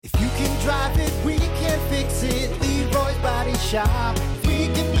drive it, we can fix it. Leroy's Body Shop. We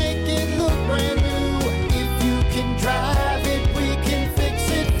can make it look brand new. If you can drive it, we can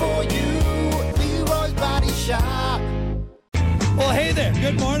fix it for you. Leroy's Body Shop. Well, hey there.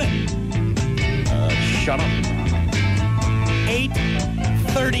 Good morning. Shut up.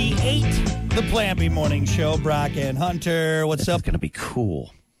 8:38. The Plan B Morning Show. Brock and Hunter. What's up? It's going to be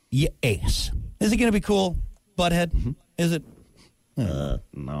cool. Yes. Is it going to be cool, butthead? Mm-hmm. Is it? No.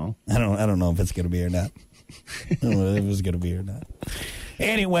 I don't know if it's going to be or not. I don't know if it's going to be or not.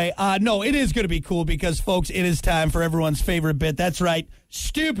 Anyway, no, it is going to be cool because, folks, it is time for everyone's favorite bit. That's right.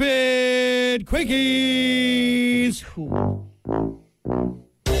 Stupid Quickies. Cool.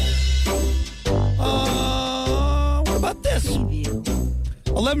 What about this?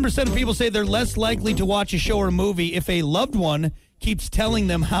 11% of people say they're less likely to watch a show or movie if a loved one keeps telling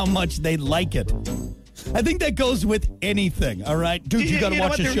them how much they like it. I think that goes with anything, all right? Dude, you got to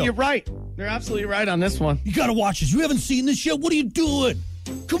watch this show. You're right. They're absolutely right on this one. You got to watch this. You haven't seen this show? What are you doing?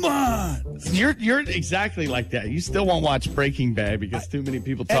 Come on. You're exactly like that. You still won't watch Breaking Bad because too many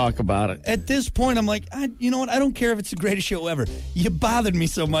people talk about it. At this point, I'm like, you know what? I don't care if it's the greatest show ever. You bothered me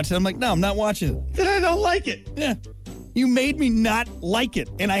so much that I'm like, no, I'm not watching it. Then I don't like it. Yeah. You made me not like it,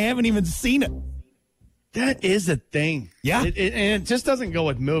 and I haven't even seen it. That is a thing. Yeah. And it just doesn't go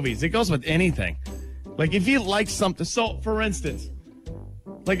with movies. It goes with anything. Like, if you like something. So, for instance,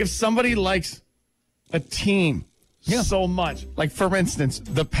 like if somebody likes a team so much, like, for instance,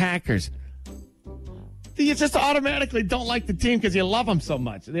 the Packers, you just automatically don't like the team because you love them so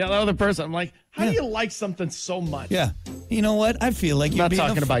much. The other person, I'm like, how do you like something so much? Yeah. You know what? I feel like I'm not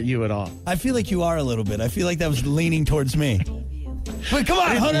talking about you at all. I feel like you are a little bit. I feel like that was leaning towards me. But come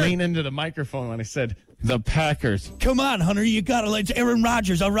on, I Hunter. lean into the microphone when I said the Packers. Come on, Hunter. You got to let Aaron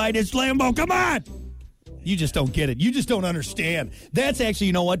Rodgers, all right? It's Lambeau. Come on. You just don't get it. You just don't understand. That's actually,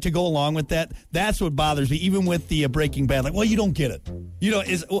 you know what, to go along with that, that's what bothers me, even with the Breaking Bad. Like, well, you don't get it. You know,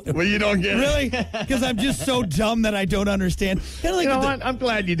 you don't get really? it. Really? Because I'm just so dumb that I don't understand. Kind of like you know what? I'm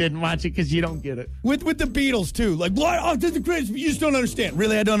glad you didn't watch it because you don't get it. With the Beatles, too. Like, what? Oh, this is great. You just don't understand.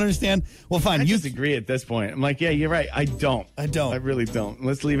 Really? I don't understand? Well, fine. I disagree at this point. I'm like, yeah, you're right. I don't. I really don't.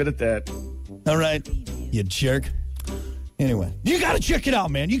 Let's leave it at that. All right. You jerk. Anyway. You got to check it out,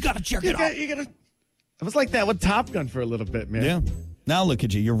 man. You got to check it out. You got to. It was like that with Top Gun for a little bit, man. Yeah. Now look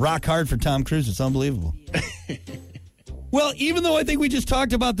at you. You're rock hard for Tom Cruise. It's unbelievable. Well, even though I think we just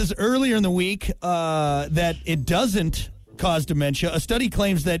talked about this earlier in the week, that it doesn't cause dementia, a study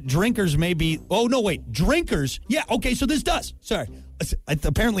claims that drinkers may be... Oh, no, wait. Drinkers? Yeah, okay, so this does. Sorry.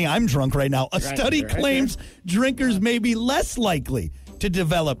 Apparently I'm drunk right now. A study claims drinkers may be less likely to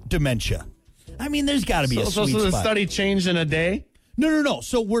develop dementia. I mean, there's got to be a sweet spot. So the study study changed in a day? No.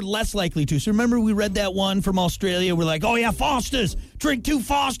 So we're less likely to. So remember we read that one from Australia? We're like, oh, yeah, Foster's. Drink 2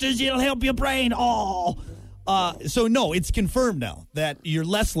 Foster's. It'll help your brain. Oh. So, no, it's confirmed now that you're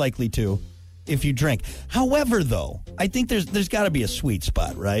less likely to if you drink. However, though, I think there's got to be a sweet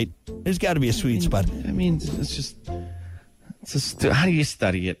spot, right? There's got to be a sweet spot. I mean, it's just how do you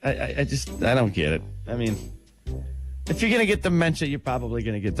study it? I don't get it. I mean, if you're going to get dementia, you're probably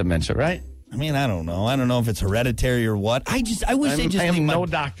going to get dementia, right? I mean, I don't know. I don't know if it's hereditary or what. I wish they just leave no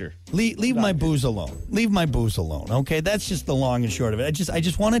doctor. Leave my booze alone. Leave my booze alone. Okay, that's just the long and short of it. I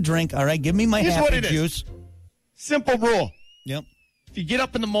just want to drink. All right, give me my happy juice. Simple rule. Yep. If you get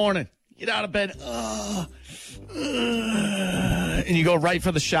up in the morning, get out of bed, and you go right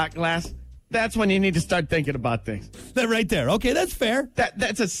for the shot glass, that's when you need to start thinking about things. That right there. Okay, that's fair.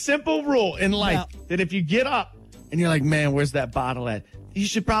 That's a simple rule in life that if you get up and you're like, man, where's that bottle at? You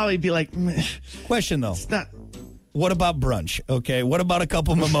should probably be like, question, though. It's not. What about brunch? Okay. What about a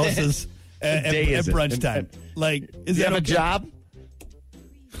couple mimosas at brunch time? Like, is you that have a job?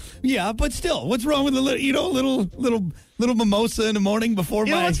 Yeah, but still, what's wrong with a little mimosa in the morning before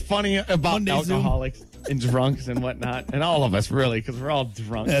you my? You know what's funny about Monday alcoholics Zoom? And drunks and whatnot, and all of us really, because we're all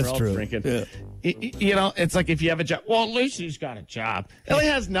drunk. That's we're all true. Drinking. Yeah. You know, it's like if you have a job. Well, at least he's got a job. It really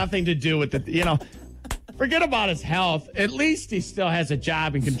has nothing to do with the. You know. Forget about his health. At least he still has a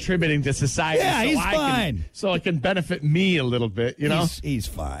job and contributing to society. Yeah, he's fine. So it can benefit me a little bit, you know? He's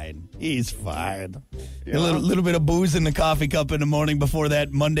fine. He's fine. A little bit of booze in the coffee cup in the morning before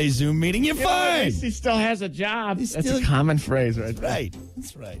that Monday Zoom meeting. You're fine. At least he still has a job. That's a common phrase right there. Right.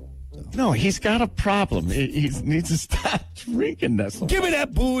 That's right. No, he's got a problem. He needs to stop drinking this. Give me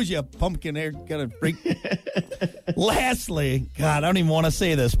that booze, you pumpkin hair. Gotta drink. Lastly, God, I don't even want to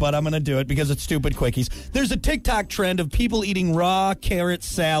say this, but I'm going to do it because it's stupid quickies. There's a TikTok trend of people eating raw carrot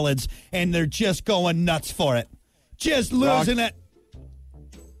salads, and they're just going nuts for it. Just losing it.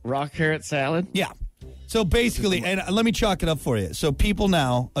 Raw carrot salad? Yeah. So basically, and let me chalk it up for you. So people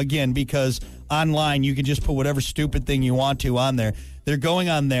now, again, because online you can just put whatever stupid thing you want to on there. They're going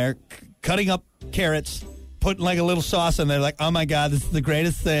on there, cutting up carrots, putting like a little sauce in there, like, oh my God, this is the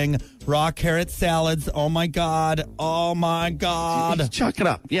greatest thing. Raw carrot salads. Oh my God. Oh my God. Chalk it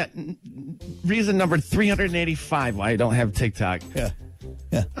up. Yeah. Reason number 385 why I don't have TikTok. Yeah.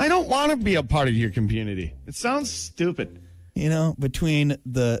 I don't want to be a part of your community. It sounds stupid. You know, between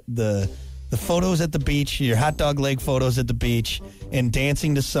the photos at the beach, your hot dog leg photos at the beach, and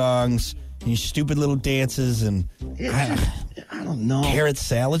dancing to songs, and your stupid little dances, and I don't know. Carrot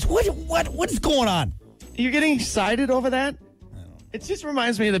salads. What is going on? You're getting excited over that? It just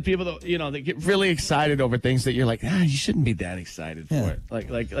reminds me of the people that, that get really excited over things that you're like, you shouldn't be that excited for it.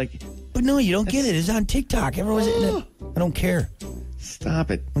 Like. But no, you don't get it. It's on TikTok. Everyone's in it. I don't care.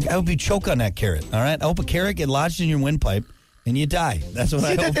 Stop it. I hope you choke on that carrot. All right. I hope a carrot get lodged in your windpipe and you die. That's what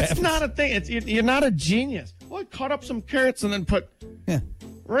I hope. That's not a thing. You're not a genius. Well, I cut up some carrots and then put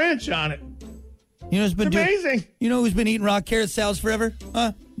ranch on it. You know who's been amazing. You know who's been eating raw carrot salads forever?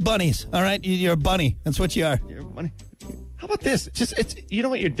 Bunnies. All right, you're a bunny. That's what you are. You're a bunny. How about this? You know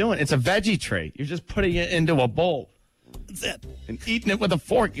what you're doing? It's a veggie tray. You're just putting it into a bowl. That's it. And eating it with a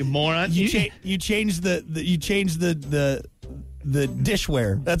fork, you moron. You changed the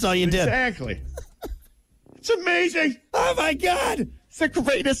dishware. That's all you did. Exactly. It's amazing. Oh my God! It's the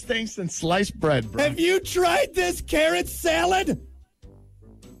greatest thing since sliced bread, bro. Have you tried this carrot salad?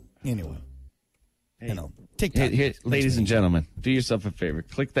 Anyway. TikTok. Here, ladies and gentlemen, do yourself a favor.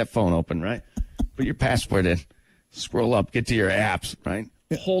 Click that phone open, right? Put your password in. Scroll up. Get to your apps, right?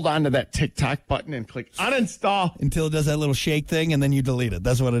 Hold on to that TikTok button and click uninstall. Until it does that little shake thing, and then you delete it.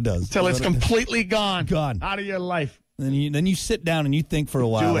 That's what it does. Until it's completely gone. Gone. Out of your life. And then you sit down and you think for a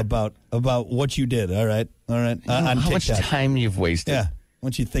while about what you did. All right? On how TikTok. much time you've wasted. Yeah.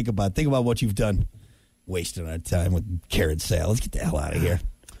 Once you think about what you've done. Wasting our time with carrot salad. Let's get the hell out of here.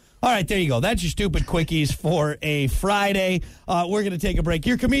 All right, there you go. That's your stupid quickies for a Friday. We're going to take a break.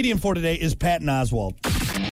 Your comedian for today is Patton Oswalt.